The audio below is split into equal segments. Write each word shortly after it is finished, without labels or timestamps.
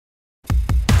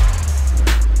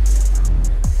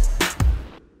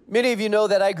Many of you know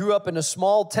that I grew up in a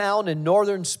small town in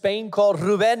northern Spain called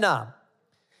Rubena.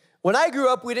 When I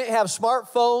grew up, we didn't have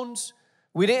smartphones.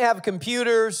 We didn't have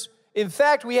computers. In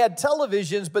fact, we had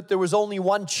televisions, but there was only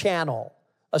one channel,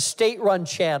 a state-run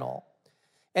channel.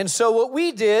 And so what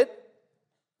we did,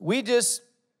 we just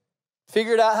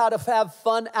figured out how to have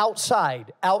fun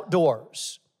outside,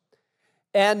 outdoors.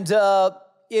 And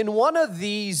in one of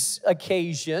these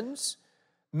occasions,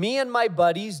 me and my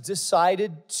buddies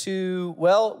decided to,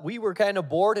 we were kind of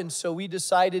bored, and so we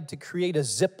decided to create a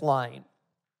zip line.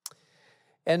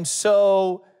 And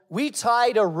so we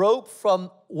tied a rope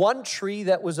from one tree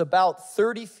that was about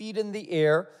 30 feet in the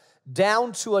air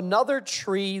down to another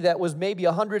tree that was maybe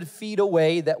 100 feet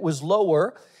away that was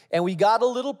lower, and we got a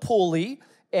little pulley,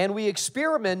 and we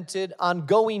experimented on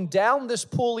going down this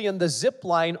pulley and the zip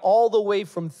line all the way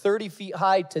from 30 feet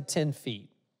high to 10 feet.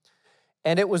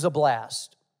 And it was a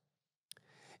blast.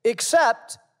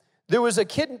 Except there was a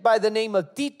kid by the name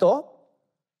of Tito,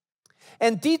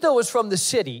 and Tito was from the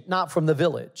city, not from the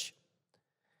village.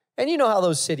 And you know how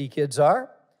those city kids are.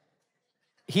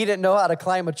 He didn't know how to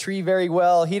climb a tree very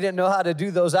well. He didn't know how to do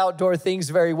those outdoor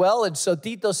things very well. And so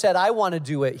Tito said, I want to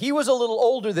do it. He was a little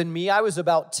older than me. I was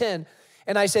about 10.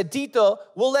 And I said, Tito,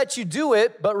 we'll let you do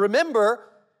it. But remember,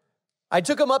 I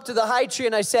took him up to the high tree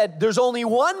and I said, there's only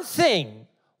one thing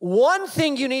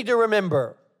you need to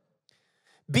remember.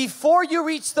 Before you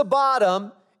reach the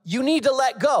bottom, you need to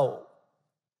let go.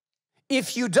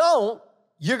 If you don't,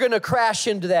 you're going to crash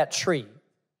into that tree.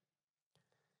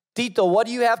 Tito, what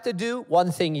do you have to do?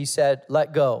 One thing, he said,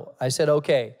 let go. I said,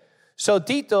 okay. So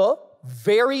Tito,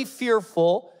 very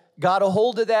fearful, got a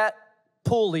hold of that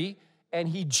pulley and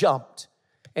he jumped.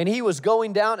 And he was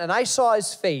going down and I saw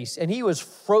his face and he was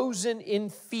frozen in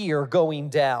fear going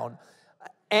down.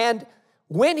 And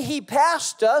when he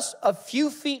passed us a few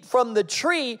feet from the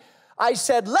tree, I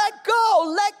said, let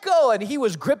go. And he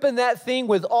was gripping that thing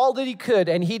with all that he could,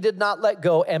 and he did not let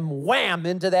go, and wham,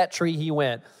 into that tree he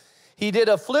went. He did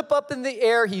a flip up in the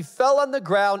air, he fell on the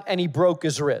ground, and he broke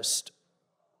his wrist.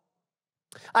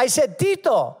 I said,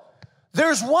 Tito,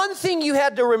 there's one thing you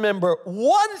had to remember,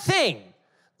 one thing,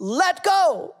 let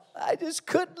go. I just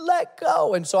couldn't let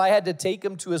go. And so I had to take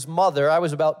him to his mother, I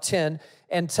was about 10,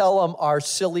 and tell him our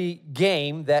silly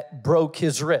game that broke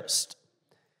his wrist.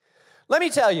 Let me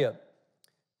tell you,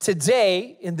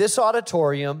 today in this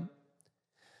auditorium,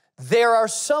 there are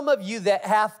some of you that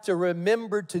have to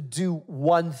remember to do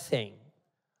one thing.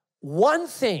 One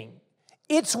thing.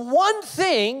 It's one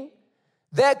thing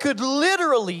that could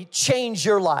literally change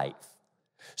your life.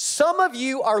 Some of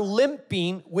you are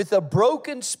limping with a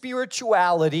broken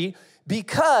spirituality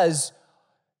because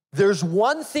there's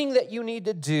one thing that you need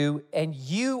to do, and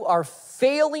you are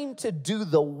failing to do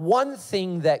the one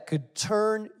thing that could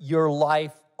turn your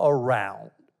life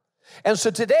around. And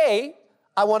so today,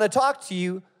 I want to talk to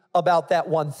you about that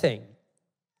one thing.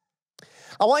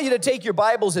 I want you to take your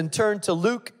Bibles and turn to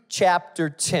Luke chapter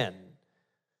 10.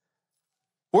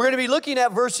 We're going to be looking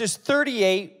at verses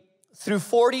 38 through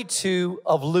 42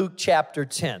 of Luke chapter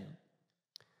 10.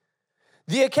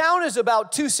 The account is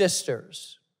about two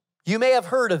sisters. You may have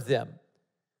heard of them.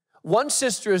 One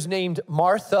sister is named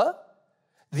Martha.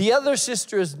 The other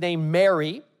sister is named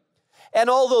Mary.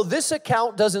 And although this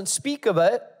account doesn't speak of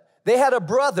it, they had a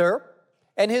brother,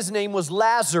 and his name was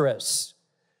Lazarus.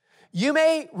 You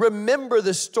may remember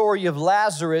the story of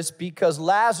Lazarus because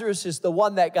Lazarus is the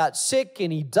one that got sick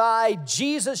and he died.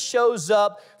 Jesus shows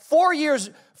up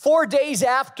 4 days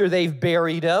after they've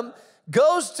buried him,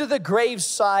 goes to the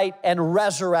gravesite and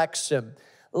resurrects him.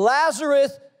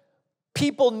 Lazarus,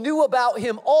 people knew about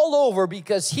him all over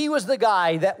because he was the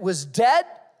guy that was dead,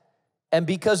 and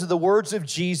because of the words of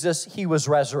Jesus, he was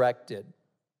resurrected.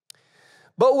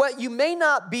 But what you may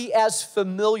not be as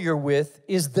familiar with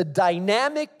is the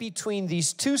dynamic between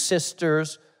these two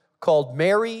sisters called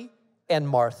Mary and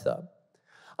Martha.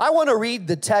 I want to read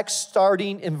the text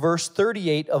starting in verse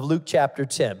 38 of Luke chapter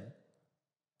 10.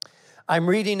 I'm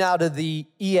reading out of the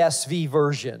ESV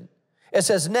version. It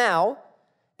says, now,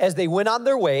 as they went on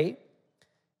their way,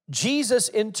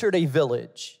 Jesus entered a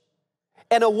village,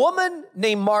 and a woman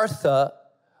named Martha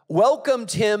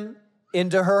welcomed him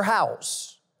into her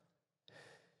house.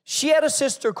 She had a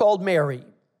sister called Mary,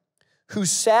 who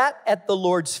sat at the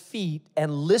Lord's feet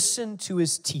and listened to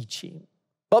his teaching.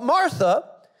 But Martha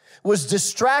was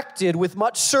distracted with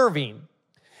much serving.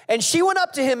 And she went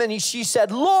up to him and she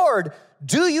said, Lord,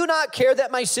 do you not care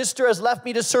that my sister has left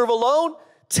me to serve alone?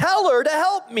 Tell her to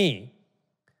help me.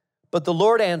 But the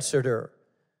Lord answered her,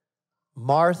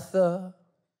 Martha,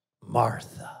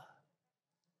 Martha,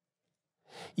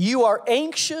 you are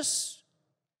anxious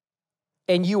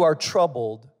and you are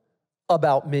troubled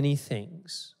about many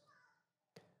things,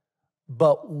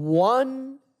 but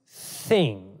one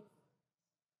thing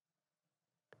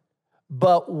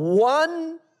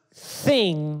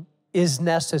is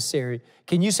necessary.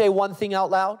 Can you say one thing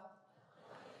out loud?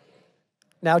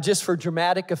 Now, just for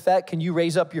dramatic effect, can you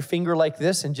raise up your finger like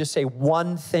this and just say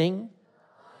one thing?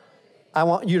 I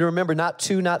want you to remember not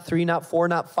 2, not 3, not 4,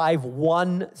 not 5,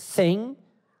 one thing.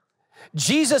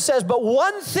 Jesus says, but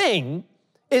one thing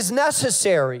is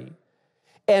necessary,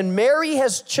 and Mary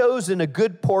has chosen a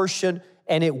good portion,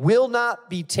 and it will not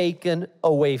be taken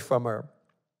away from her.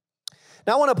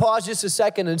 Now, I want to pause just a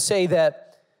second and say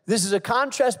that this is a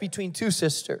contrast between two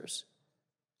sisters.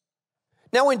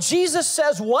 Now, when Jesus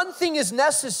says one thing is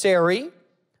necessary,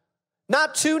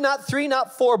 not 2, not 3,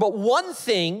 not 4, but one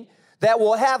thing that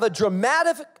will have a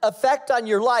dramatic effect on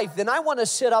your life, then I want to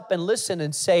sit up and listen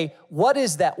and say, what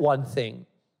is that one thing?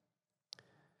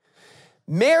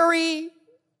 Mary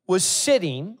was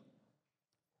sitting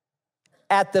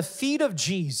at the feet of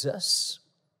Jesus,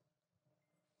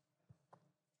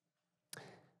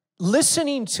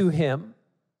 listening to him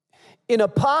in a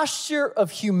posture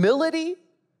of humility,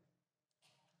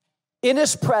 in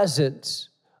his presence,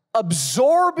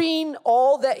 absorbing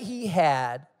all that he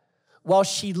had while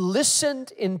she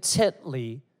listened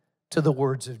intently to the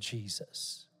words of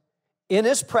Jesus. In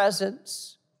his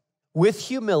presence, with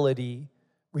humility,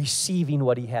 receiving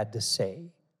what he had to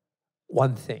say.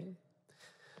 One thing.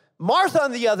 Martha,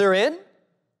 on the other end,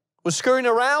 was scurrying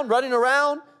around, running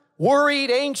around, worried,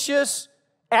 anxious,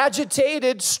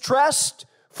 agitated, stressed,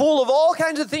 full of all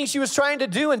kinds of things she was trying to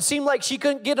do and seemed like she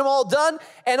couldn't get them all done.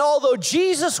 And although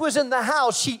Jesus was in the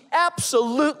house, she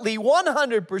absolutely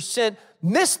 100%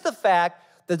 missed the fact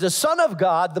that the Son of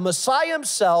God, the Messiah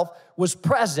himself, was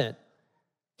present.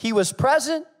 He was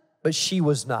present, but she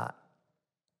was not.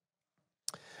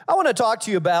 I want to talk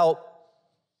to you about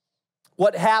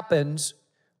what happens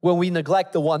when we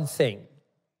neglect the one thing.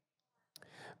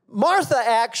 Martha,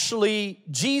 actually,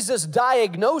 Jesus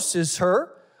diagnoses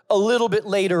her a little bit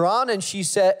later on, and he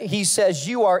says,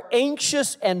 you are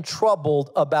anxious and troubled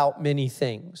about many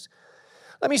things.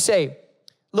 Let me say,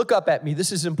 look up at me.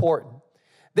 This is important.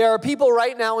 There are people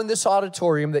right now in this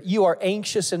auditorium that you are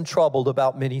anxious and troubled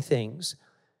about many things.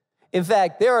 In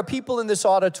fact, there are people in this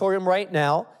auditorium right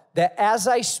now that as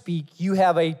I speak, you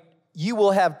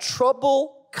will have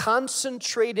trouble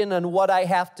concentrating on what I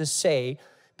have to say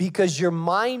because your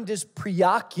mind is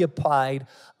preoccupied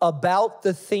about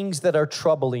the things that are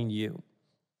troubling you.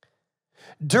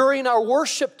 During our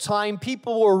worship time,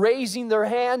 people were raising their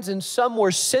hands and some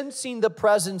were sensing the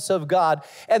presence of God.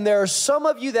 And there are some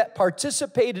of you that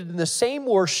participated in the same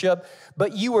worship,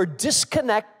 but you were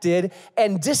disconnected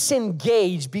and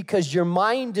disengaged because your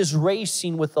mind is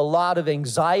racing with a lot of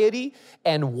anxiety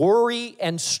and worry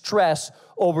and stress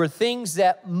over things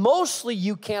that mostly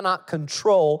you cannot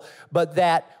control, but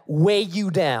that weigh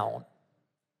you down.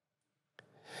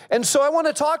 And so I want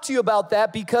to talk to you about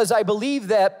that because I believe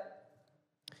that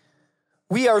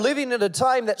we are living in a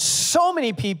time that so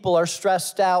many people are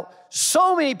stressed out,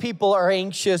 so many people are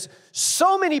anxious,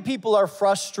 so many people are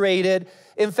frustrated.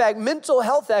 In fact, mental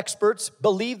health experts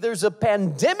believe there's a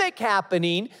pandemic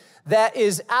happening that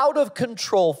is out of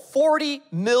control. 40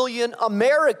 million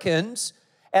Americans,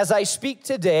 as I speak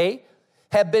today,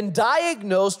 have been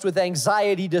diagnosed with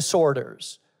anxiety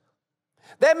disorders.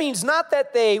 That means not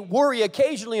that they worry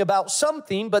occasionally about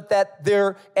something, but that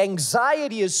their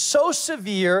anxiety is so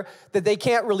severe that they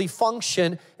can't really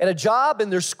function at a job, in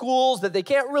their schools, that they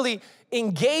can't really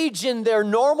engage in their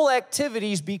normal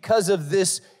activities because of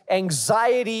this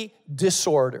anxiety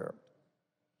disorder.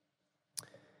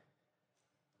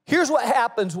 Here's what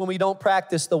happens when we don't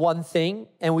practice the one thing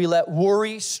and we let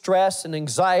worry, stress, and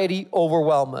anxiety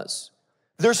overwhelm us.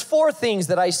 There's 4 things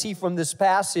that I see from this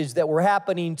passage that were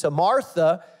happening to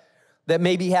Martha that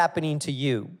may be happening to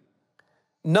you.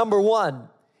 Number 1,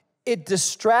 it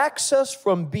distracts us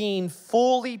from being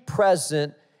fully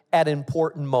present at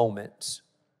important moments.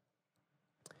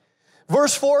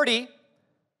 Verse 40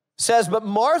 says, but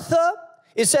Martha,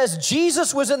 it says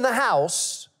Jesus was in the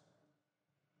house,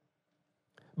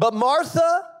 but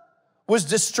Martha was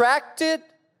distracted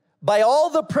by all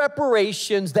the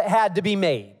preparations that had to be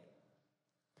made.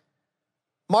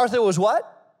 Martha was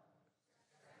what?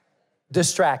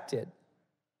 Distracted.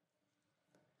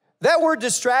 That word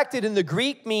distracted in the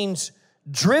Greek means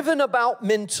driven about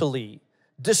mentally,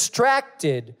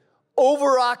 distracted,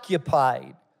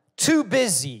 overoccupied, too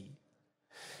busy.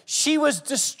 She was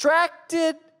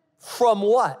distracted from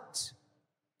what?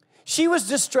 She was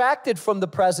distracted from the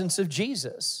presence of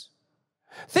Jesus.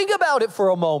 Think about it for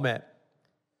a moment.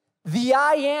 The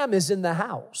I Am is in the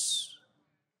house.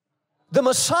 the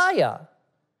Messiah,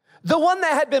 the one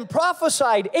that had been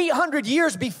prophesied 800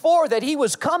 years before that he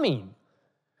was coming,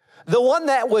 the one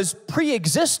that was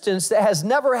pre-existence, that has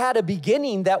never had a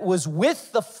beginning, that was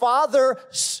with the Father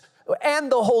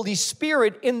and the Holy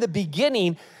Spirit in the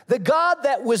beginning, the God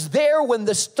that was there when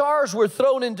the stars were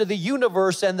thrown into the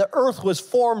universe and the earth was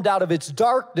formed out of its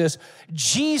darkness,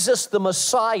 Jesus the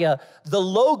Messiah, the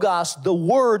Logos, the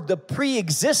Word, the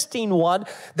pre-existing one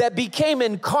that became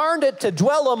incarnate to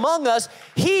dwell among us,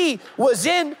 he was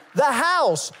in the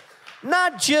house,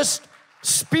 not just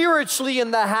spiritually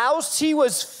in the house, he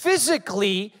was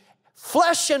physically,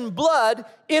 flesh and blood,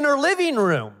 in her living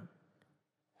room.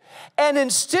 And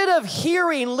instead of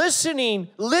hearing, listening,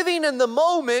 living in the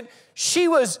moment, she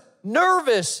was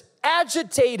nervous,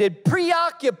 agitated,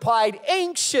 preoccupied,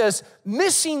 anxious,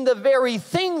 missing the very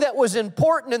thing that was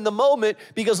important in the moment.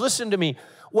 Because listen to me,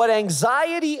 what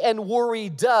anxiety and worry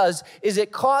does is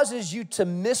it causes you to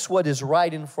miss what is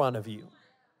right in front of you.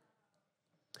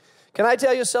 Can I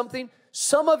tell you something?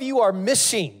 Some of you are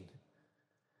missing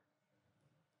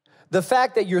the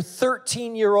fact that your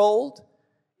 13-year-old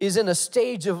is in a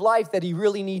stage of life that he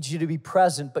really needs you to be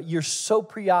present, but you're so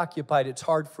preoccupied it's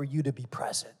hard for you to be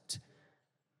present.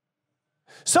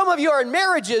 Some of you are in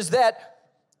marriages that,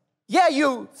 yeah,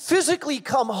 you physically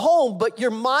come home, but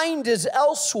your mind is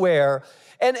elsewhere.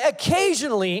 And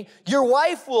occasionally, your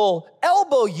wife will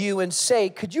elbow you and say,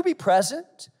 could you be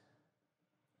present?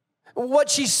 What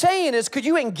she's saying is, could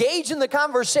you engage in the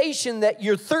conversation that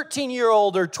your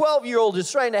 13-year-old or 12-year-old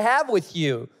is trying to have with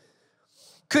you?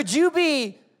 Could you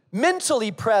be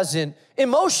mentally present,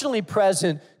 emotionally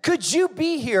present? Could you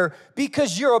be here?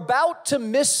 Because you're about to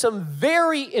miss some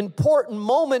very important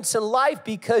moments in life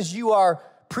because you are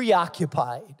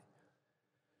preoccupied.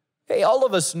 Hey, all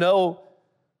of us know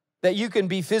that you can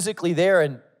be physically there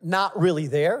and not really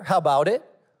there. How about it?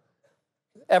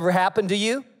 Ever happened to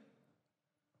you?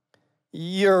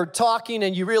 You're talking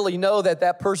and you really know that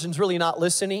that person's really not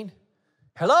listening.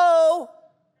 Hello?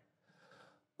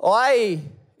 Oh,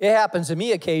 it happens to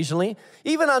me occasionally.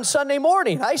 Even on Sunday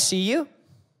morning, I see you.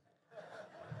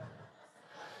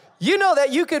 You know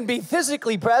that you can be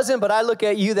physically present, but I look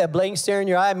at you, that blank stare in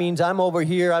your eye means I'm over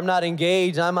here, I'm not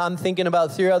engaged, I'm thinking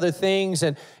about 3 other things,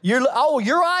 and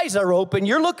your eyes are open,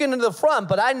 you're looking to the front,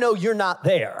 but I know you're not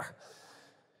there.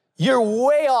 You're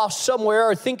way off somewhere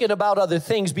or thinking about other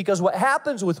things, because what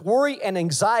happens with worry and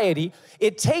anxiety,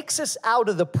 it takes us out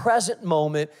of the present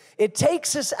moment, it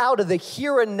takes us out of the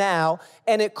here and now,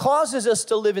 and it causes us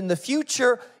to live in the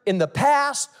future, in the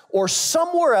past, or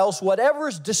somewhere else,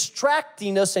 whatever's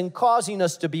distracting us and causing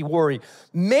us to be worried.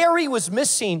 Mary was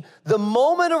missing the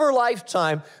moment of her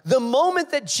lifetime, the moment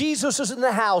that Jesus was in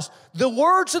the house, the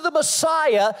words of the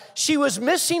Messiah. She was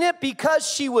missing it because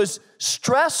she was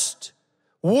stressed,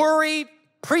 worried,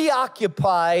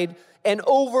 preoccupied, and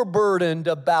overburdened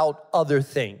about other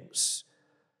things.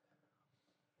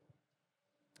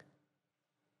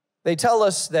 They tell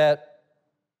us that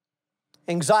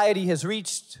anxiety has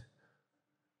reached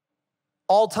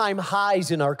all-time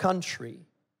highs in our country.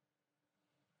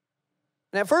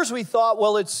 And at first we thought,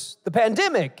 well, it's the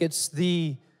pandemic, it's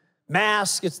the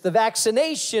mask, it's the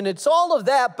vaccination, it's all of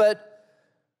that, but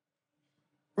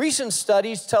recent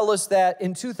studies tell us that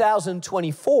in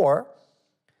 2024,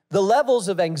 the levels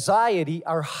of anxiety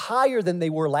are higher than they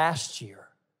were last year.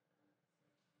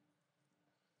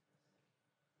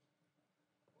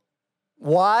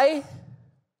 Why?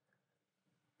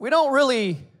 We don't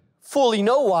really fully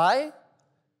know why.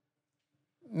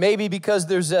 Maybe because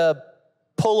there's a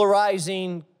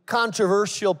polarizing,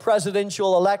 controversial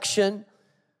presidential election.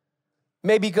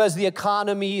 Maybe because the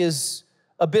economy is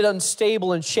a bit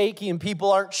unstable and shaky and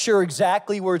people aren't sure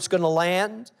exactly where it's going to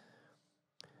land.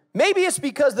 Maybe it's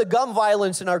because the gun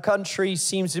violence in our country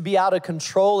seems to be out of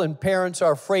control and parents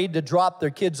are afraid to drop their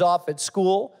kids off at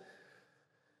school.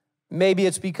 Maybe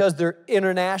it's because there are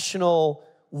international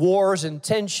wars and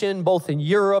tension both in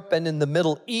Europe and in the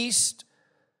Middle East.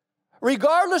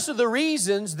 Regardless of the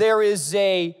reasons, there is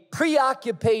a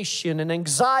preoccupation, an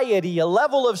anxiety, a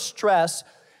level of stress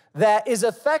that is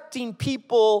affecting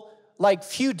people like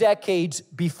few decades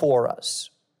before us.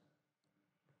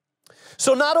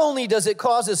 So not only does it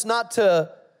cause us not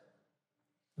to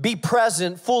be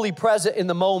present, fully present in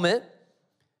the moment,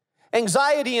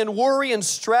 anxiety and worry and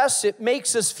stress, it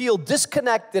makes us feel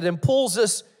disconnected and pulls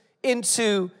us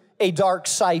into a dark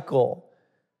cycle.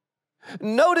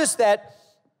 Notice that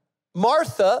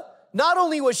Martha, not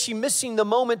only was she missing the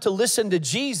moment to listen to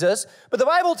Jesus, but the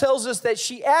Bible tells us that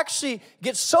she actually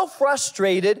gets so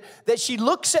frustrated that she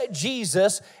looks at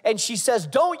Jesus and she says,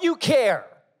 "Don't you care?"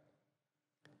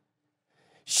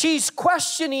 She's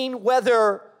questioning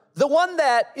whether the one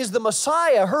that is the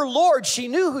Messiah, her Lord. She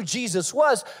knew who Jesus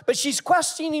was, but she's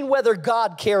questioning whether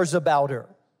God cares about her.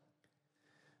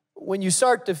 When you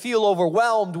start to feel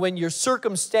overwhelmed, when your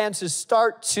circumstances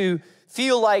start to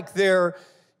feel like they're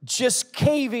just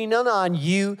caving in on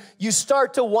you, you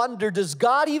start to wonder, does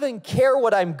God even care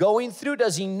what I'm going through?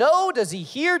 Does he know? Does he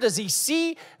hear? Does he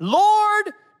see?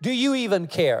 Lord, do you even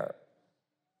care?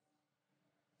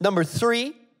 Number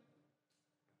 3,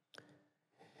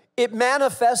 it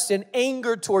manifests in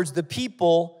anger towards the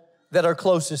people that are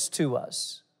closest to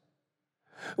us.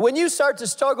 When you start to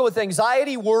struggle with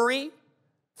anxiety, worry,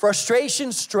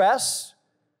 frustration, stress,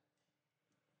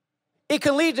 it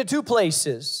can lead to 2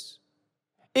 places.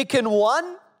 It can,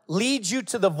 1, lead you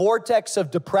to the vortex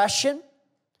of depression.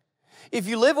 If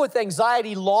you live with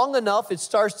anxiety long enough, it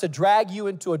starts to drag you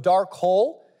into a dark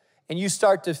hole, and you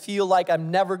start to feel like,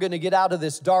 I'm never going to get out of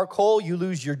this dark hole. You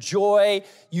lose your joy.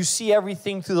 You see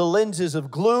everything through the lenses of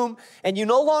gloom, and you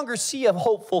no longer see a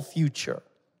hopeful future.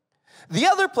 The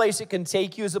other place it can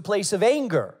take you is a place of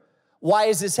anger. Why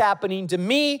is this happening to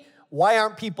me? Why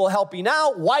aren't people helping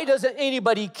out? Why doesn't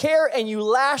anybody care? And you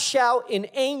lash out in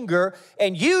anger,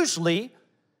 and usually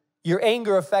your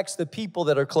anger affects the people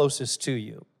that are closest to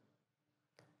you.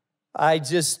 I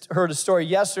just heard a story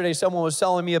yesterday. Someone was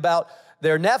telling me about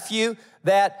their nephew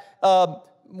that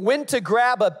went to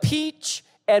grab a peach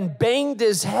and banged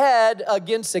his head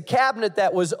against a cabinet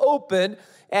that was open,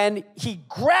 and he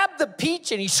grabbed the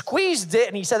peach and he squeezed it,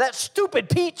 and he said, "That stupid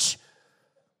peach."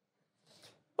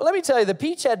 Well, let me tell you, the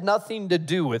peach had nothing to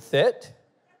do with it,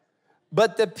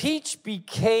 but the peach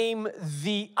became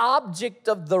the object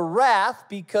of the wrath,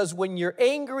 because when you're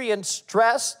angry and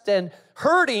stressed and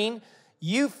hurting,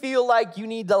 you feel like you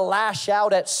need to lash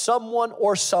out at someone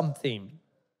or something.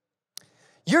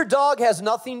 Your dog has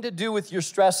nothing to do with your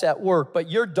stress at work, but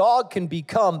your dog can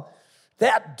become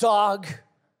that dog.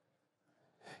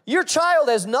 Your child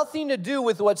has nothing to do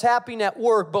with what's happening at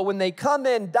work, but when they come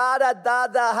in,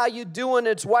 how you doing?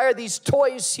 It's why are these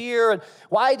toys here? And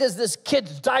why does this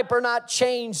kid's diaper not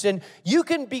change? And you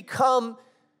can become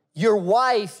your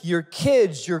wife, your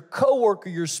kids, your coworker,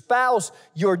 your spouse,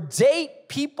 your date,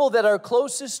 people that are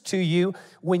closest to you.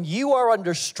 When you are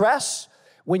under stress,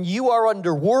 when you are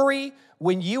under worry,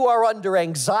 when you are under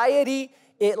anxiety,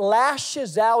 it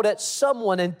lashes out at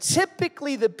someone. And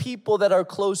typically the people that are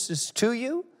closest to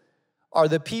you are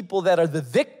the people that are the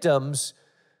victims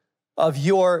of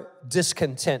your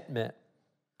discontentment.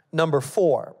 Number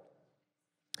 4,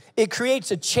 it creates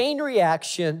a chain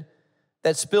reaction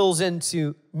that spills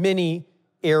into many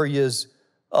areas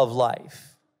of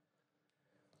life.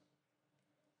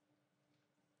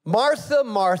 Martha,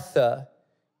 Martha,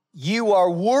 you are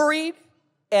worried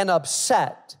and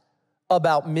upset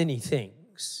about many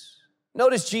things.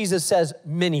 Notice Jesus says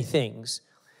many things.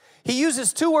 He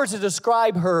uses 2 words to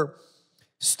describe her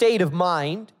state of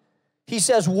mind. He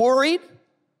says worried,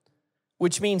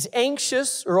 which means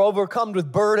anxious or overcome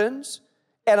with burdens,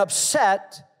 and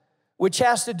upset, which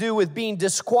has to do with being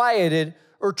disquieted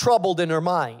or troubled in her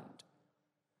mind.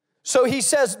 So he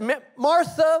says,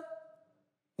 Martha,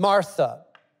 Martha.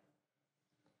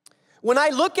 When I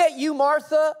look at you,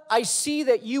 Martha, I see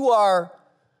that you are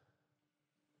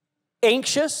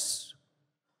anxious,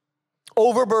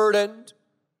 overburdened,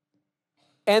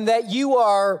 and that you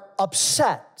are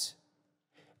upset.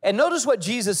 And notice what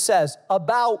Jesus says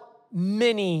about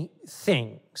many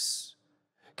things.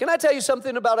 Can I tell you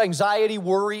something about anxiety,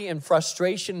 worry, and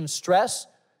frustration and stress?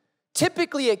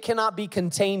 Typically, it cannot be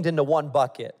contained into one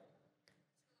bucket.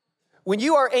 When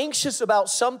you are anxious about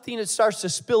something, it starts to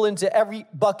spill into every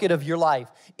bucket of your life.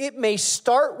 It may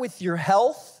start with your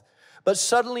health, but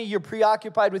suddenly you're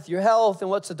preoccupied with your health and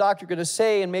what's the doctor going to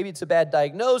say, and maybe it's a bad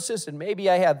diagnosis, and maybe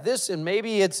I have this, and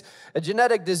maybe it's a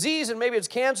genetic disease, and maybe it's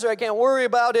cancer, I can't worry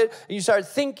about it. And you start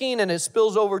thinking, and it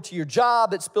spills over to your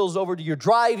job, it spills over to your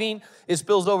driving, it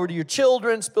spills over to your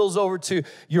children, it spills over to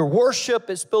your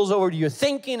worship, it spills over to your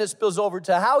thinking, it spills over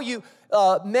to how you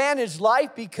manage life,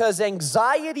 because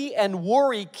anxiety and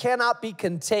worry cannot be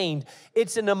contained.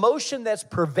 It's an emotion that's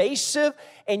pervasive,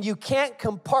 and you can't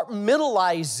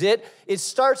compartmentalize it. It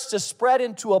starts to spread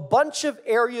into a bunch of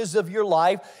areas of your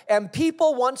life, and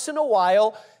people once in a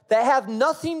while that have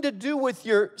nothing to do with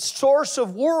your source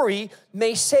of worry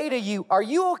may say to you, "Are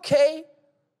you okay?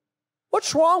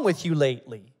 What's wrong with you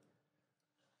lately?"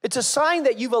 It's a sign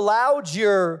that you've allowed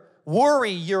your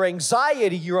worry, your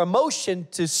anxiety, your emotion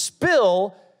to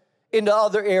spill into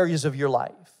other areas of your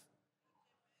life.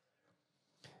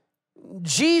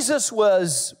 Jesus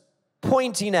was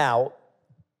pointing out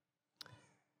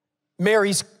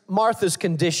Martha's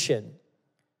condition,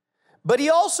 but he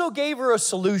also gave her a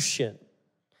solution.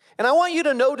 And I want you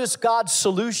to notice God's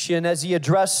solution as he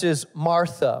addresses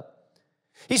Martha.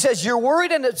 He says, you're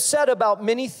worried and upset about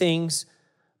many things,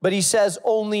 but he says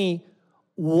only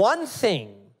one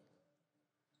thing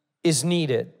is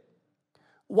needed.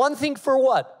 One thing for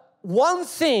what? One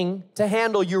thing to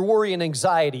handle your worry and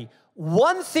anxiety.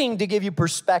 One thing to give you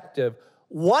perspective.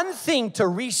 One thing to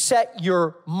reset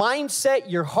your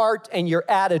mindset, your heart, and your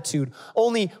attitude.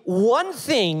 Only one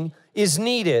thing is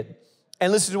needed.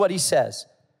 And listen to what he says.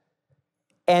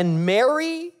 And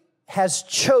Mary has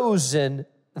chosen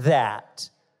that.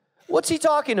 What's he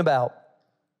talking about?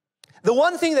 The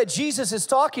one thing that Jesus is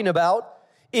talking about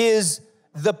is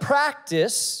the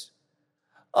practice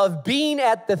of being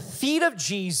at the feet of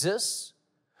Jesus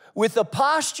with a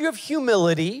posture of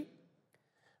humility,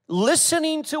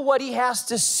 listening to what he has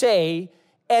to say,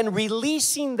 and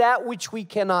releasing that which we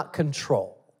cannot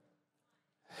control.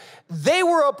 They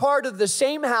were a part of the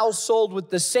same household with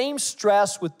the same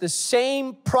stress, with the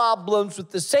same problems,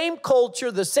 with the same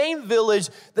culture, the same village,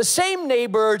 the same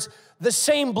neighbors, the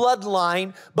same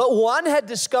bloodline, but one had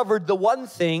discovered the one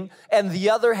thing and the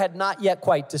other had not yet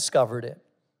quite discovered it.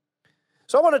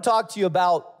 So I want to talk to you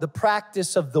about the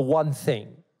practice of the one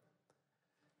thing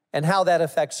and how that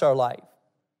affects our life.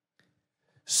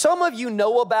 Some of you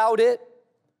know about it.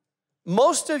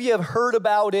 Most of you have heard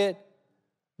about it.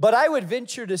 But I would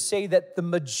venture to say that the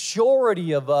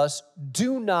majority of us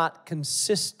do not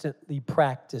consistently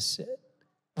practice it,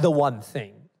 the one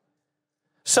thing.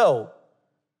 So,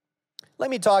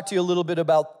 let me talk to you a little bit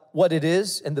about what it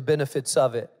is and the benefits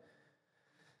of it.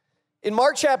 In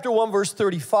Mark chapter 1, verse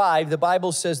 35, the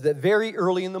Bible says that very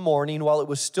early in the morning, while it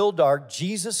was still dark,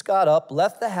 Jesus got up,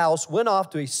 left the house, went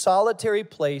off to a solitary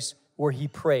place where he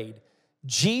prayed.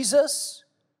 Jesus,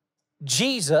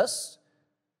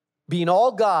 being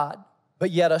all God, but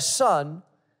yet a son,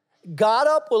 got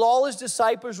up while all his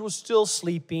disciples were still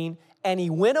sleeping, and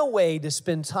he went away to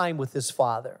spend time with his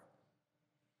Father.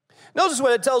 Notice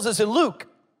what it tells us in Luke.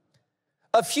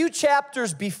 A few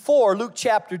chapters before, Luke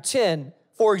chapter 10,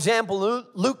 for example,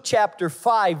 Luke chapter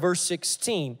 5, verse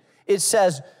 16, it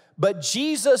says, but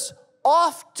Jesus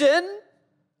often,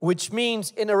 which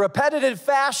means in a repetitive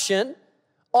fashion,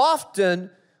 often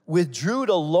withdrew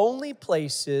to lonely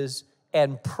places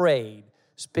and prayed,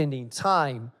 spending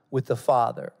time with the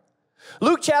Father.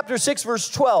 Luke chapter 6, verse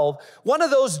 12, one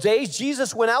of those days,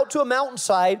 Jesus went out to a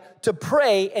mountainside to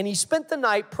pray, and he spent the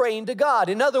night praying to God.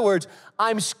 In other words,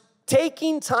 I'm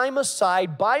taking time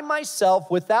aside by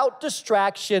myself without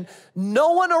distraction,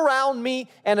 no one around me,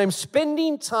 and I'm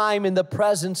spending time in the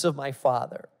presence of my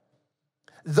Father.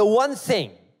 The one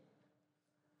thing.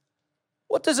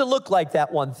 What does it look like,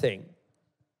 that one thing?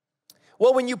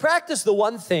 Well, when you practice the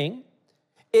one thing,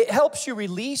 it helps you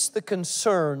release the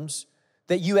concerns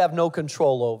that you have no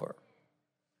control over.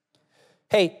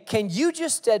 Hey, can you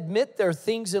just admit there are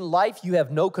things in life you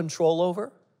have no control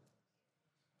over?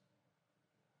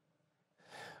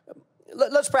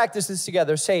 Let's practice this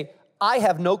together. Say, I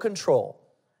have no control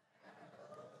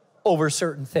over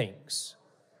certain things.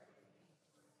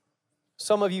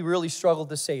 Some of you really struggle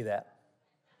to say that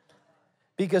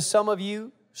because some of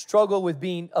you struggle with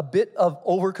being a bit of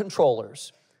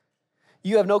over-controllers.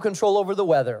 You have no control over the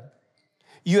weather.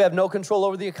 You have no control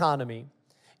over the economy.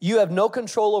 You have no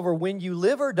control over when you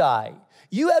live or die.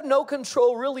 You have no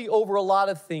control really over a lot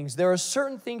of things. There are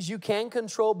certain things you can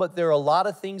control, but there are a lot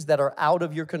of things that are out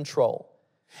of your control.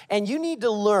 And you need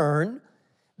to learn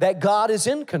that God is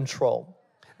in control,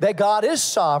 that God is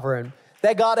sovereign,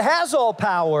 that God has all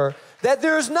power, that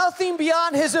there is nothing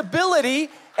beyond his ability,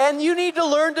 and you need to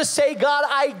learn to say, God,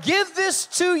 I give this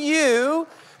to you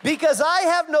because I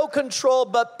have no control,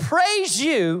 but praise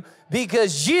you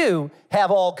because you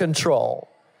have all control.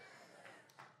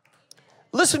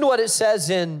 Listen to what it says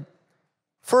in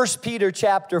 1 Peter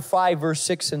chapter 5, verse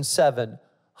 6 and 7.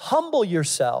 Humble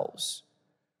yourselves,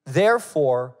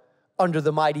 therefore, under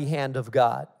the mighty hand of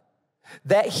God,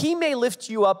 that he may lift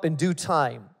you up in due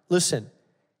time. Listen,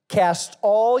 cast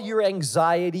all your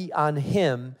anxiety on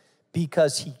him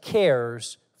because he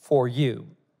cares for you.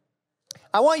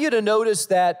 I want you to notice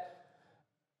that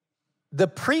the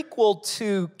prequel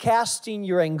to casting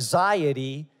your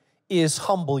anxiety is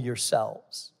humble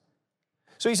yourselves.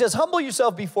 So he says, humble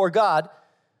yourself before God.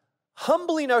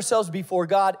 Humbling ourselves before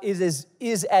God is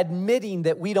admitting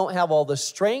that we don't have all the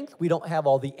strength, we don't have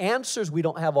all the answers, we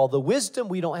don't have all the wisdom,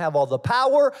 we don't have all the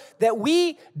power, that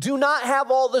we do not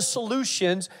have all the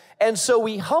solutions. And so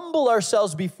we humble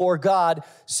ourselves before God,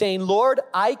 saying, Lord,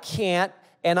 I can't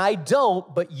and I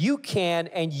don't, but you can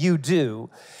and you do.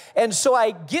 And so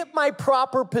I get my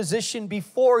proper position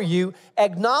before you,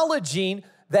 acknowledging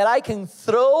that I can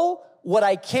throw what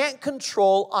I can't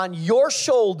control on your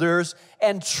shoulders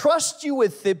and trust you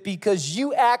with it because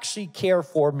you actually care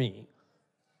for me.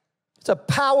 It's a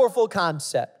powerful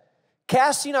concept.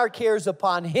 Casting our cares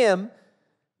upon him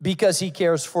because he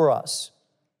cares for us.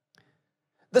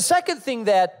 The second thing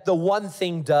that the one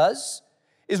thing does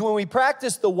is when we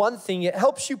practice the one thing, it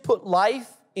helps you put life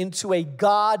into a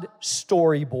God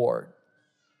storyboard.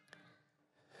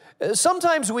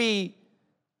 Sometimes we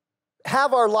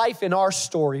have our life in our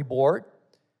storyboard,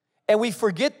 and we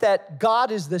forget that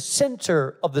God is the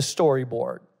center of the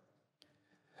storyboard.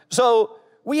 So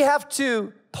we have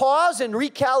to pause and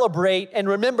recalibrate and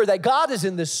remember that God is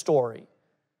in this story.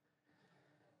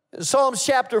 Psalms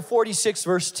chapter 46,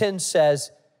 verse 10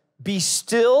 says, "Be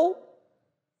still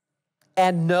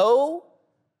and know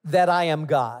that I am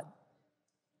God."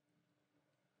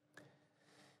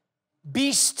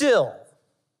 Be still.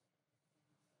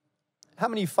 How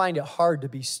many find it hard to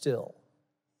be still?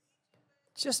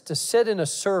 Just to sit in a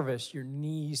service, your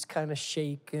knees kind of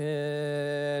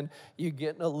shaking, you're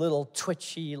getting a little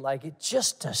twitchy, like it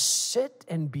just to sit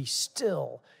and be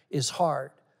still is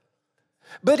hard.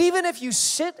 But even if you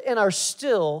sit and are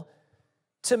still,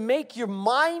 to make your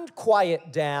mind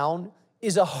quiet down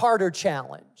is a harder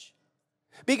challenge.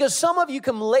 Because some of you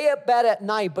can lay up bed at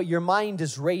night, but your mind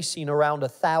is racing around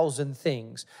 1,000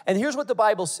 things. And here's what the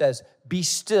Bible says: be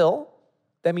still.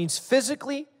 That means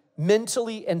physically,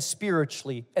 mentally, and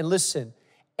spiritually. And listen,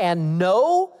 and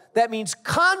know, that means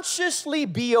consciously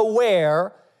be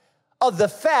aware of the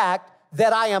fact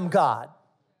that I am God.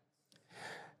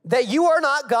 That you are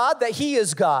not God, that he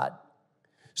is God.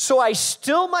 So I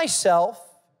still myself,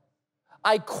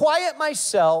 I quiet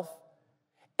myself,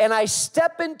 and I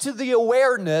step into the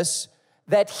awareness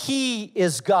that he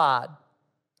is God.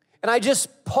 And I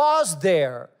just pause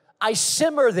there. I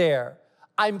simmer there.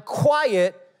 I'm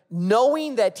quiet,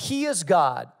 knowing that he is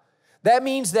God. That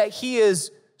means that he is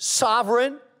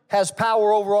sovereign, has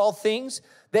power over all things,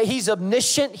 that he's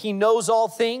omniscient, he knows all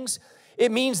things.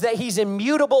 It means that he's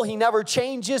immutable, he never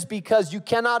changes because you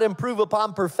cannot improve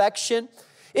upon perfection.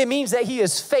 It means that he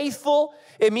is faithful.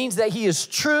 It means that he is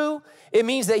true. It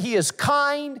means that he is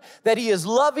kind, that he is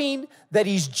loving, that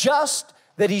he's just,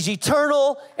 that he's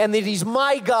eternal, and that he's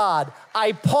my God.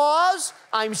 I pause,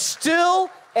 I'm still,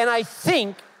 and I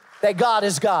think that God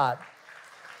is God.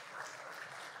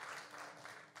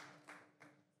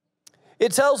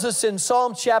 It tells us in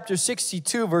Psalm chapter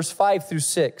 62, verse 5 through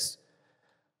 6.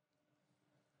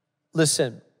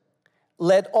 Listen,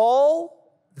 let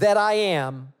all that I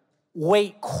am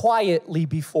wait quietly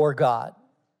before God.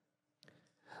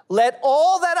 Let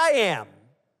all that I am,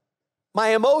 my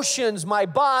emotions, my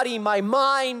body, my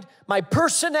mind, my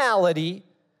personality,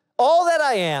 all that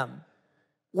I am,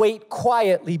 wait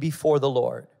quietly before the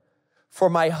Lord. For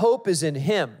my hope is in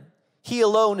him. He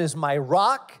alone is my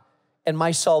rock and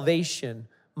my salvation,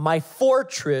 my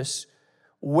fortress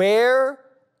where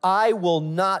I will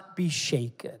not be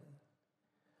shaken.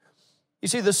 You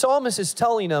see, the psalmist is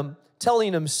telling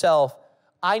himself,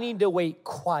 I need to wait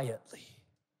quietly.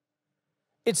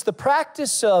 It's the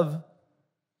practice of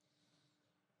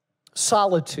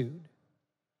solitude.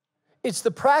 It's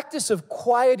the practice of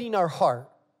quieting our heart.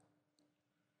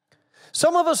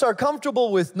 Some of us are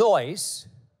comfortable with noise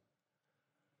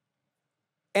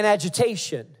and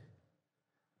agitation,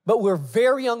 but we're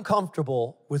very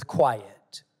uncomfortable with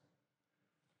quiet.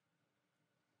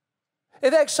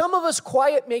 In fact, some of us,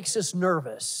 quiet makes us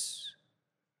nervous.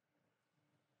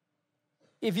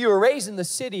 If you were raised in the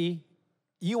city,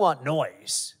 you want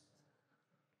noise.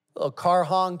 A little car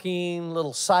honking,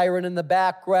 little siren in the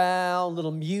background,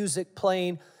 little music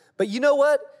playing. But you know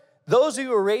what? Those of you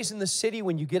who were raised in the city,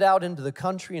 when you get out into the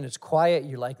country and it's quiet,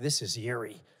 you're like, this is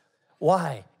eerie.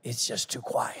 Why? It's just too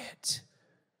quiet.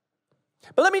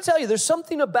 But let me tell you, there's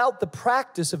something about the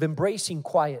practice of embracing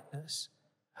quietness,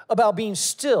 about being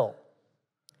still.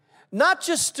 Not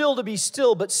just still to be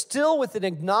still, but still with an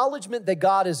acknowledgement that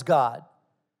God is God.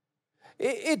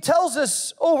 It tells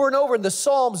us over and over in the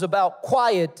Psalms about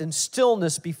quiet and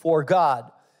stillness before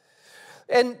God.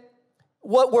 And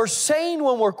what we're saying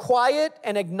when we're quiet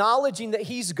and acknowledging that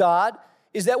he's God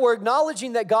is that we're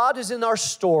acknowledging that God is in our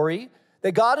story,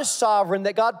 that God is sovereign,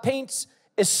 that God paints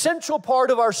a central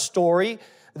part of our story,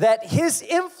 that his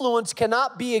influence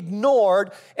cannot be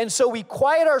ignored, and so we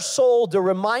quiet our soul to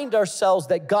remind ourselves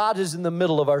that God is in the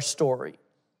middle of our story.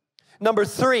 Number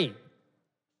 3,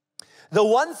 the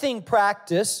one thing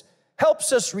practice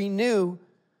helps us renew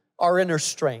our inner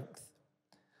strength.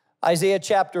 Isaiah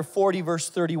chapter 40, verse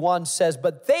 31 says,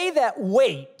 but they that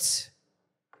wait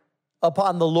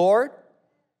upon the Lord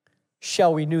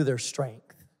shall renew their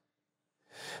strength.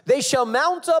 They shall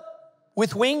mount up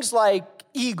With wings like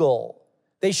eagle,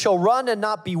 they shall run and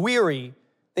not be weary.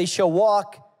 They shall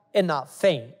walk and not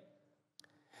faint.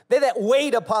 They that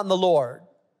wait upon the Lord.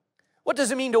 What does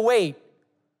it mean to wait?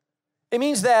 It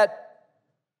means that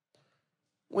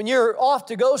when you're off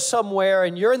to go somewhere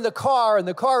and you're in the car and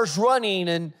the car's running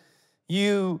and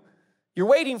you're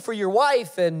waiting for your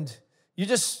wife and you're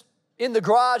just in the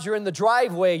garage or in the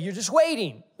driveway, you're just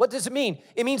waiting. What does it mean?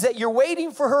 It means that you're waiting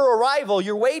for her arrival.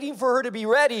 You're waiting for her to be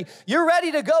ready. You're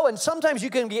ready to go, and sometimes you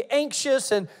can be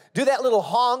anxious and do that little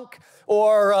honk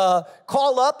or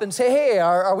call up and say, hey,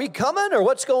 are we coming or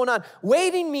what's going on?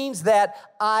 Waiting means that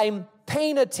I'm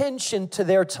paying attention to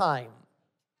their time.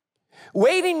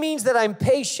 Waiting means that I'm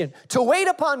patient. To wait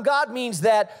upon God means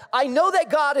that I know that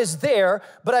God is there,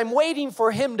 but I'm waiting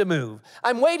for Him to move.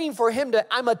 I'm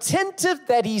attentive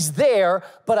that He's there,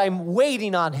 but I'm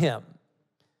waiting on Him.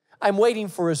 I'm waiting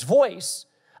for His voice.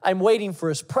 I'm waiting for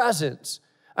His presence.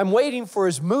 I'm waiting for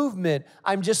His movement.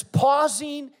 I'm just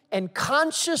pausing and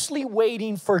consciously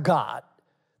waiting for God.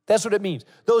 That's what it means.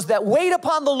 Those that wait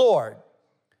upon the Lord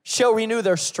shall renew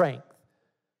their strength.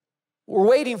 We're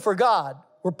waiting for God.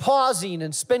 We're pausing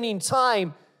and spending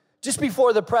time just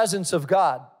before the presence of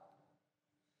God.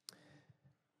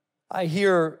 I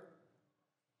hear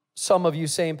some of you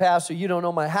saying, Pastor, you don't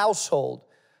know my household.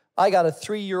 I got a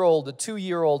 3-year-old, a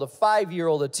 2-year-old, a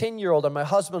 5-year-old, a 10-year-old, and my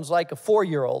husband's like a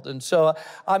 4-year-old. And so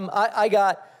I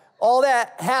got all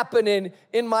that happening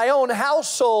in my own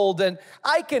household, and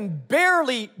I can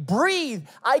barely breathe.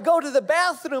 I go to the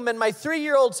bathroom, and my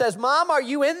 3-year-old says, Mom, are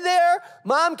you in there?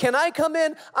 Mom, can I come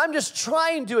in? I'm just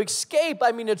trying to escape.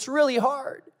 I mean, it's really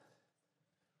hard.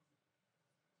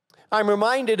 I'm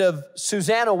reminded of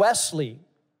Susanna Wesley.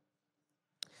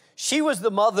 She was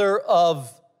the mother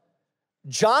of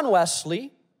John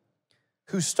Wesley,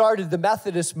 who started the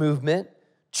Methodist movement,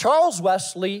 Charles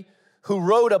Wesley, who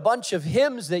wrote a bunch of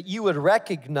hymns that you would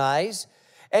recognize,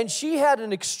 and she had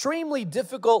an extremely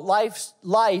difficult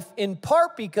life in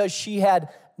part because she had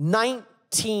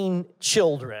 19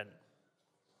 children.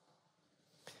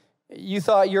 You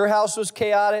thought your house was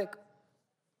chaotic?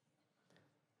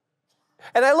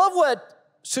 And I love what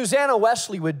Susanna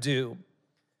Wesley would do.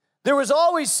 There was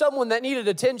always someone that needed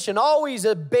attention, always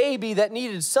a baby that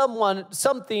needed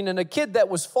something, and a kid that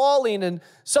was falling, and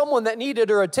someone that needed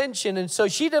her attention. And so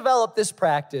she developed this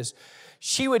practice.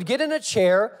 She would get in a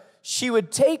chair, she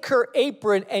would take her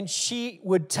apron, and she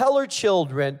would tell her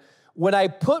children, when I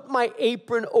put my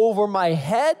apron over my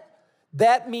head,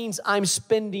 that means I'm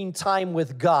spending time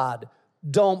with God.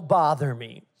 Don't bother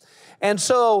me. And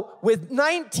so with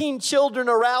 19 children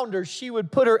around her, she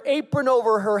would put her apron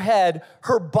over her head,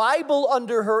 her Bible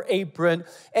under her apron,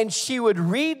 and she would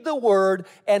read the Word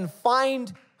and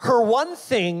find her one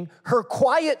thing, her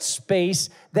quiet space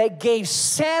that gave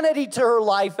sanity to her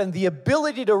life and the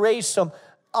ability to raise some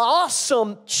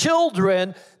awesome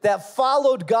children that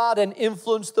followed God and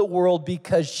influenced the world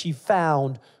because she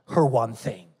found her one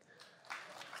thing.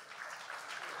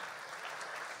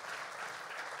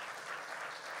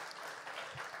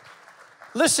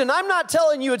 Listen, I'm not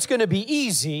telling you it's going to be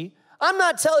easy. I'm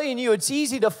not telling you it's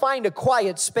easy to find a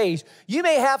quiet space. You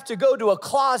may have to go to a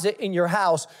closet in your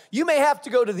house. You may have to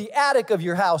go to the attic of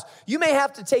your house. You may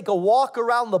have to take a walk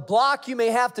around the block. You may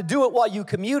have to do it while you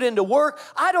commute into work.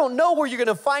 I don't know where you're going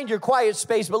to find your quiet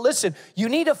space, but listen, you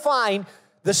need to find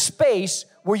the space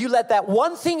where you let that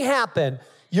one thing happen.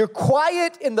 You're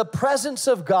quiet in the presence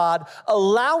of God,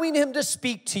 allowing Him to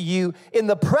speak to you in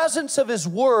the presence of His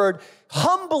Word,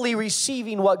 humbly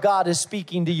receiving what God is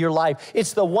speaking to your life.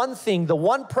 It's the one thing, the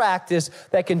one practice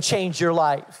that can change your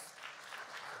life.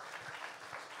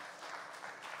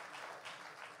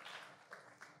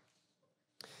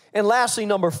 And lastly,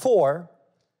 number 4,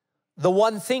 the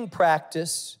one thing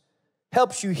practice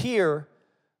helps you hear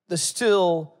the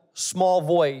still small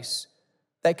voice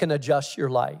that can adjust your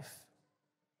life.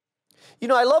 You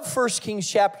know, I love 1 Kings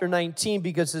chapter 19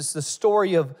 because it's the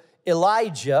story of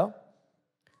Elijah,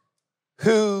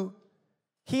 who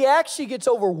he actually gets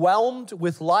overwhelmed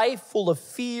with life, full of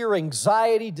fear,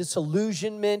 anxiety,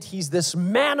 disillusionment. He's this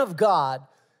man of God,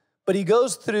 but he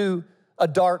goes through a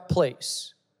dark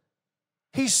place.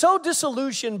 He's so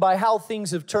disillusioned by how things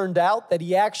have turned out that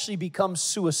he actually becomes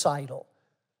suicidal.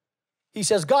 He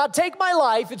says, God, take my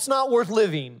life. It's not worth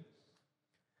living.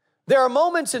 There are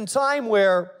moments in time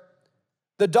where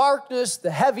the darkness, the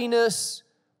heaviness,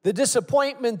 the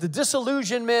disappointment, the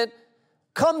disillusionment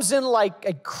comes in like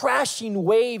a crashing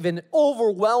wave and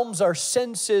overwhelms our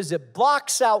senses. It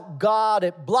blocks out God.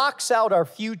 It blocks out our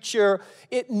future.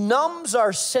 It numbs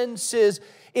our senses.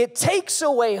 It takes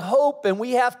away hope, and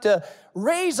we have to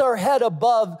raise our head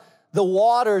above the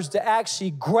waters to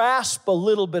actually grasp a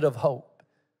little bit of hope.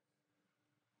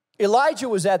 Elijah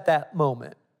was at that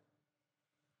moment.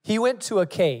 He went to a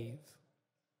cave,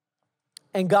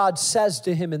 and God says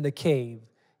to him in the cave,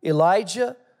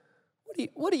 Elijah,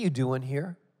 what are you doing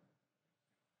here?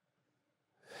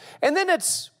 And then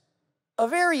it's a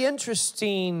very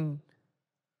interesting,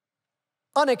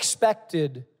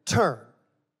 unexpected turn.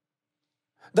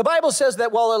 The Bible says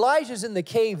that while Elijah's in the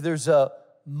cave, there's a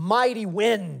mighty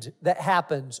wind that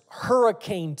happens,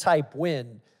 hurricane-type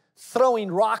wind, throwing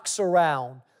rocks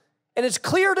around. And it's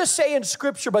clear to say in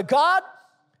Scripture, but God,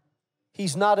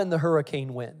 He's not in the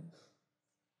hurricane wind.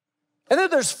 And then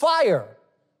there's fire,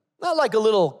 not like a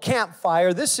little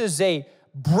campfire. This is a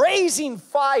blazing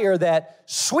fire that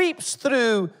sweeps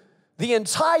through the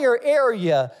entire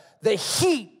area, the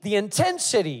heat, the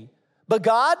intensity. But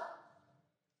God,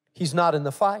 He's not in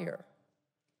the fire.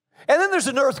 And then there's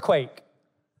an earthquake.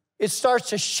 It starts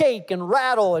to shake and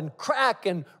rattle and crack,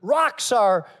 and rocks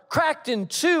are cracked in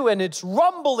two, and it's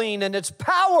rumbling and it's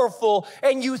powerful,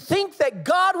 and you think that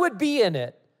God would be in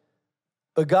it.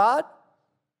 But God,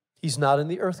 He's not in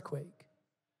the earthquake.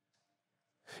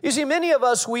 You see, many of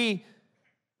us, we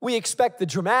expect the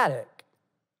dramatic.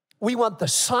 We want the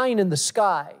sign in the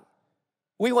sky.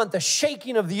 We want the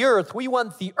shaking of the earth. We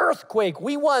want the earthquake.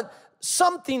 We want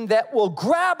something that will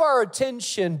grab our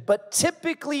attention, but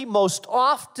typically, most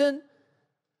often,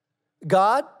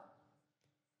 God,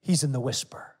 He's in the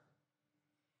whisper.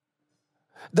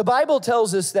 The Bible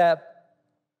tells us that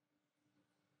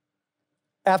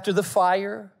after the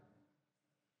fire,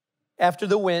 after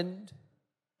the wind,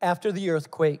 after the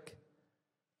earthquake,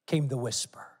 came the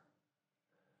whisper.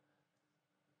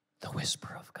 The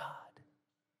whisper of God,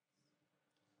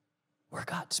 where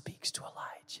God speaks to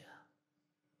Elijah.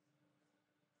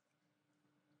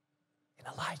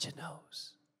 And Elijah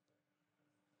knows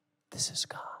this is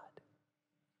God.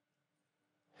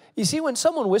 You see, when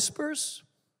someone whispers,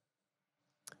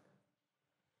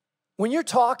 when you're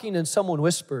talking and someone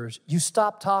whispers, you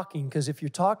stop talking, because if you're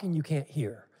talking, you can't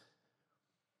hear.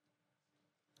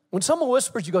 When someone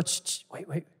whispers, you go,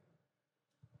 wait.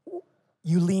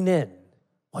 You lean in.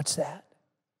 What's that?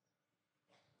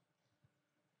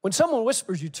 When someone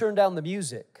whispers, you turn down the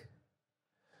music.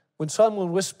 When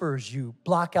someone whispers, you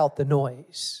block out the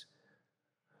noise.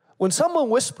 When someone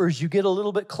whispers, you get a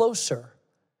little bit closer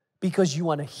because you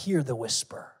want to hear the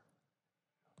whisper.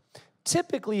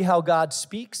 Typically, how God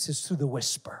speaks is through the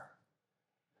whisper.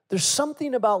 There's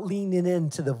something about leaning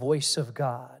into the voice of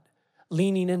God,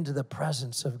 leaning into the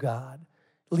presence of God,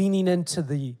 leaning into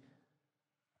the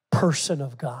person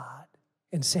of God,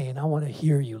 and saying, I want to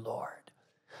hear you, Lord.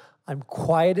 I'm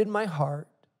quiet in my heart.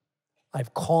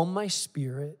 I've calmed my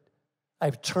spirit.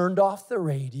 I've turned off the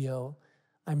radio.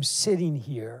 I'm sitting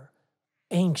here,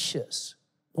 anxious,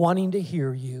 wanting to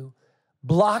hear you,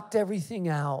 blocked everything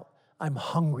out. I'm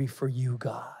hungry for you,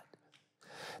 God.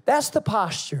 That's the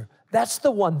posture. That's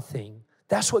the one thing.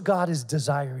 That's what God is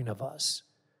desiring of us.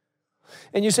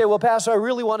 And you say, well, Pastor, I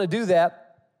really want to do that.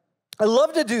 I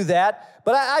love to do that,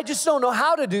 but I just don't know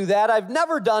how to do that. I've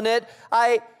never done it.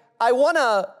 I want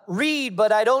to read,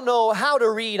 but I don't know how to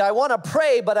read. I want to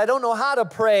pray, but I don't know how to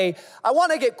pray. I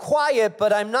want to get quiet,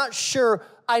 but I'm not sure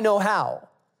I know how.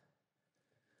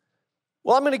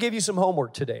 Well, I'm going to give you some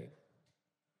homework today.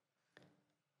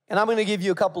 And I'm going to give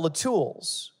you a couple of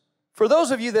tools. For those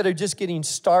of you that are just getting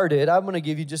started, I'm going to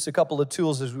give you just a couple of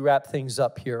tools as we wrap things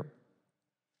up here.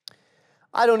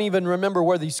 I don't even remember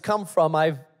where these come from.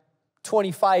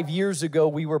 25 years ago,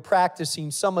 we were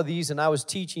practicing some of these, and I was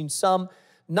teaching some,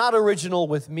 not original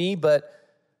with me, but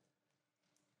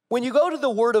when you go to the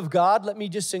Word of God, let me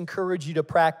just encourage you to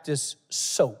practice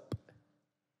SOAP.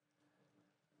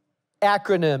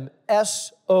 Acronym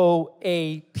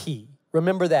SOAP.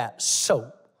 Remember that,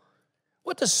 SOAP.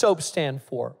 What does SOAP stand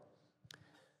for?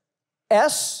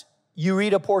 S, you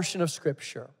read a portion of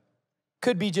Scripture.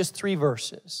 Could be just 3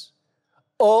 verses.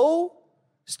 O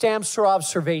stands for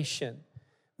observation.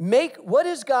 What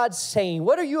is God saying?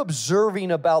 What are you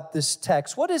observing about this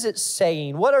text? What is it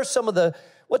saying? What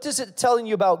is it telling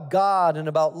you about God and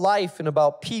about life and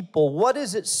about people? What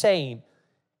is it saying?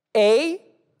 A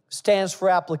stands for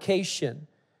application.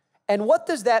 And what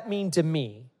does that mean to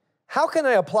me? How can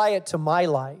I apply it to my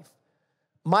life,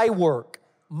 my work,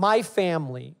 my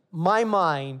family, my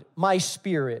mind, my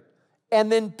spirit?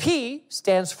 And then P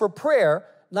stands for prayer.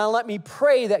 Now let me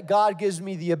pray that God gives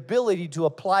me the ability to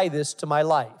apply this to my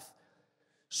life.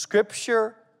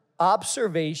 Scripture,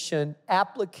 observation,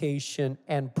 application,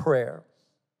 and prayer.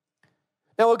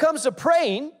 Now when it comes to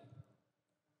praying,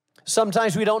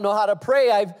 sometimes we don't know how to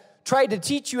pray. I've tried to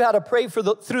teach you how to pray through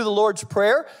the Lord's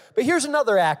Prayer, but here's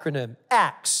another acronym,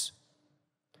 ACTS.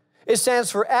 It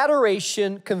stands for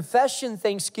adoration, confession,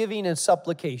 thanksgiving, and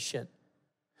supplication.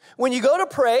 When you go to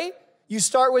pray, you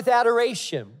start with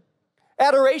adoration.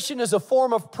 Adoration is a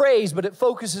form of praise, but it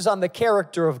focuses on the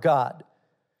character of God.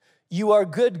 You are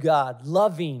good, God,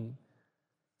 loving.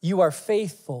 You are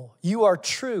faithful. You are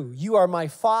true. You are my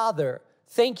Father.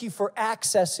 Thank you for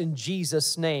access in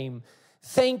Jesus' name.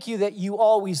 Thank you that you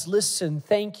always listen.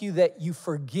 Thank you that you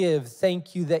forgive.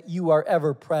 Thank you that you are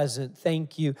ever present.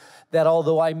 Thank you that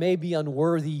although I may be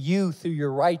unworthy, you through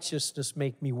your righteousness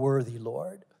make me worthy,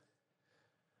 Lord.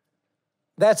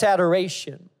 That's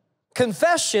adoration.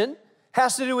 Confession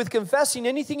has to do with confessing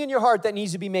anything in your heart that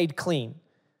needs to be made clean.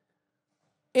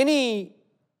 Any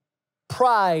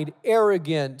pride,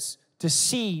 arrogance,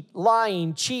 deceit,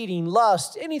 lying, cheating,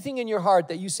 lust, anything in your heart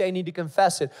that you say, I need to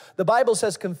confess it. The Bible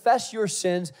says, confess your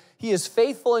sins. He is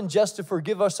faithful and just to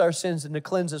forgive us our sins and to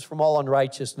cleanse us from all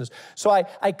unrighteousness. So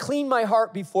I clean my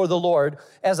heart before the Lord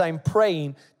as I'm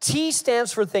praying. T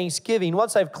stands for thanksgiving.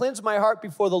 Once I've cleansed my heart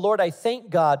before the Lord, I thank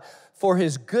God for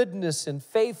his goodness and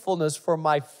faithfulness, for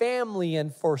my family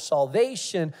and for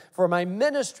salvation, for my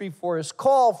ministry, for his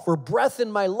call, for breath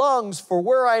in my lungs, for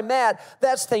where I'm at.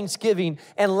 That's thanksgiving.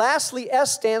 And lastly,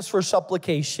 S stands for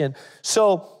supplication.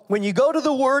 So when you go to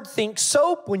the word, think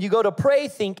soap. When you go to pray,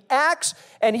 think acts.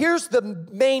 And here's the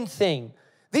main thing.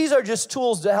 These are just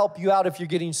tools to help you out if you're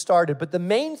getting started. But the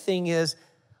main thing is,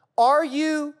 are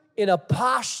you in a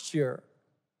posture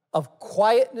of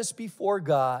quietness before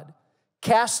God,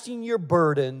 casting your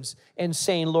burdens and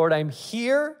saying, Lord, I'm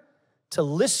here to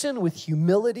listen with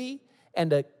humility and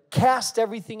to cast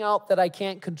everything out that I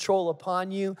can't control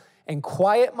upon you and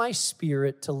quiet my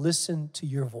spirit to listen to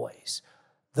your voice,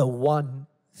 the one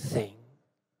thing.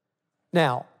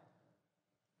 Now,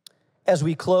 as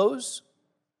we close,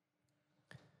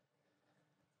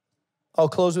 I'll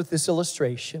close with this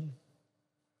illustration.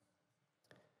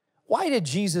 Why did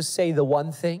Jesus say the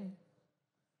one thing?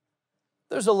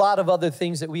 There's a lot of other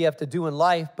things that we have to do in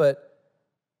life, but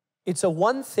it's a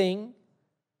one thing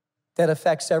that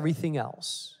affects everything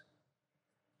else.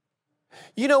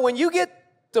 You know, when you get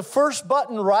the first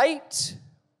button right,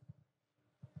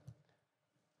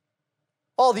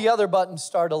 all the other buttons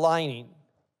start aligning.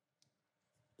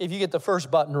 If you get the first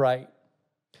button right.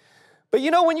 But you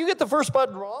know, when you get the first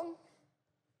button wrong,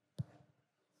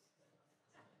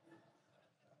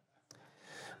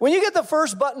 when you get the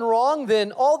first button wrong,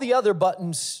 then all the other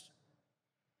buttons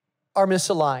are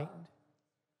misaligned.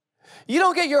 You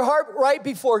don't get your heart right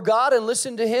before God and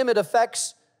listen to him, it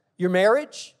affects your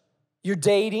marriage, your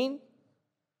dating,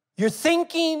 your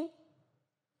thinking,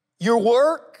 your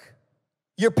work,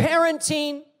 your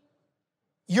parenting,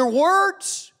 your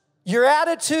words, your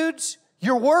attitudes,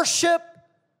 your worship.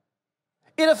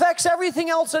 It affects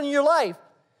everything else in your life.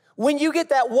 When you get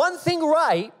that one thing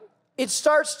right, it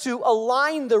starts to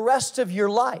align the rest of your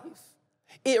life.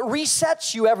 It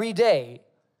resets you every day.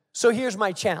 So here's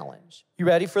my challenge. You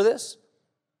ready for this?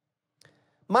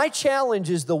 My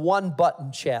challenge is the one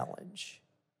button challenge.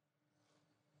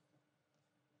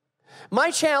 My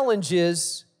challenge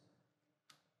is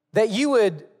that you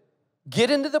would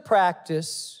get into the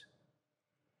practice,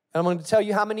 and I'm going to tell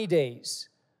you how many days.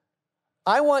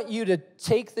 I want you to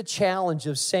take the challenge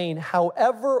of saying,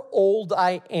 however old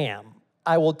I am,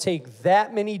 I will take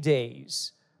that many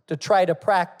days to try to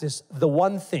practice the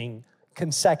one thing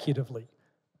consecutively.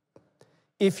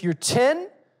 If you're 10,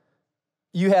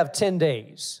 you have 10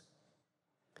 days.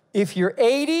 If you're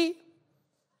 80,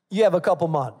 you have a couple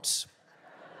months.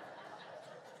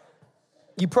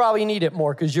 You probably need it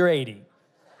more because you're 80.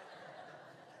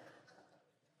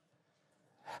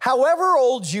 However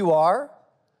old you are,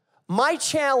 my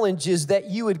challenge is that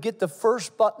you would get the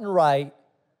first button right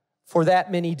for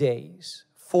that many days.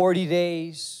 40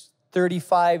 days,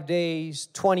 35 days,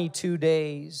 22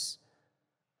 days.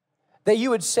 That you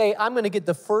would say, I'm going to get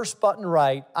the first button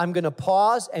right. I'm going to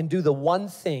pause and do the one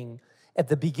thing at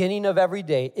the beginning of every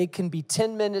day. It can be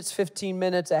 10 minutes, 15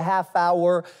 minutes, a half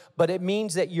hour, but it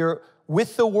means that you're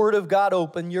with the Word of God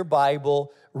open, your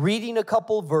Bible, reading a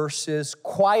couple verses,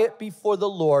 quiet before the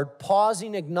Lord,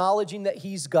 pausing, acknowledging that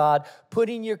He's God,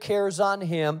 putting your cares on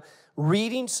Him,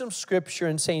 reading some scripture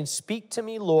and saying, speak to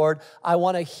me, Lord. I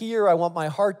want to hear. I want my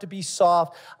heart to be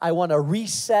soft. I want to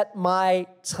reset my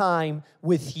time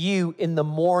with you in the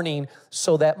morning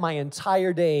so that my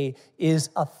entire day is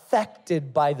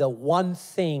affected by the one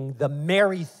thing, the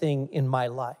Mary thing in my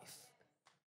life.